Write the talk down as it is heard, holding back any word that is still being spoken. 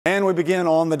we begin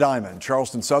on the diamond.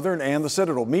 Charleston Southern and the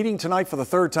Citadel meeting tonight for the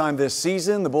third time this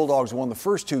season. The Bulldogs won the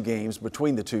first two games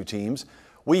between the two teams.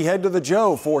 We head to the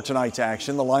Joe for tonight's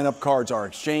action. The lineup cards are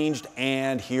exchanged,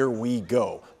 and here we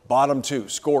go. Bottom two,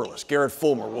 scoreless. Garrett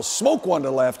Fulmer will smoke one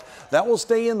to left. That will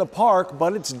stay in the park,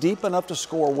 but it's deep enough to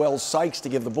score Wells Sykes to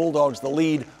give the Bulldogs the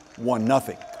lead,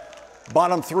 1-0.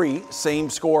 Bottom three, same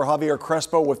score, Javier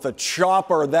Crespo with the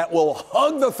chopper that will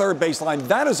hug the third baseline.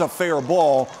 That is a fair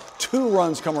ball. 2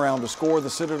 runs come around to score. The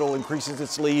Citadel increases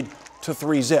its lead to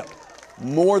 3-zip.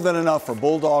 More than enough for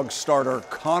Bulldogs starter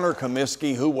Connor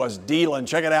Cummiskey, who was dealing.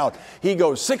 Check it out. He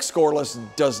goes 6 scoreless,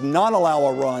 does not allow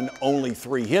a run, only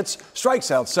 3 hits,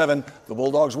 strikes out 7. The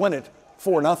Bulldogs win it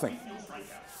 4-0.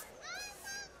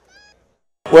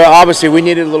 Well, obviously, we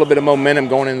needed a little bit of momentum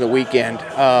going into the weekend.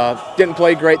 Didn't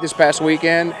play great this past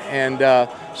weekend, and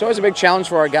so it was a big challenge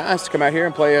for our guys to come out here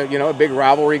and play a big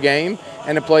rivalry game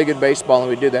and to play good baseball, and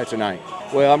we did that tonight.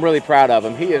 Well, I'm really proud of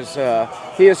him. He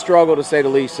has struggled, to say the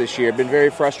least, this year. Been very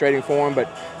frustrating for him, but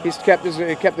he's kept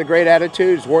a great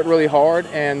attitude. He's worked really hard,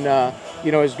 and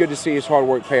it's good to see his hard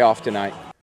work pay off tonight.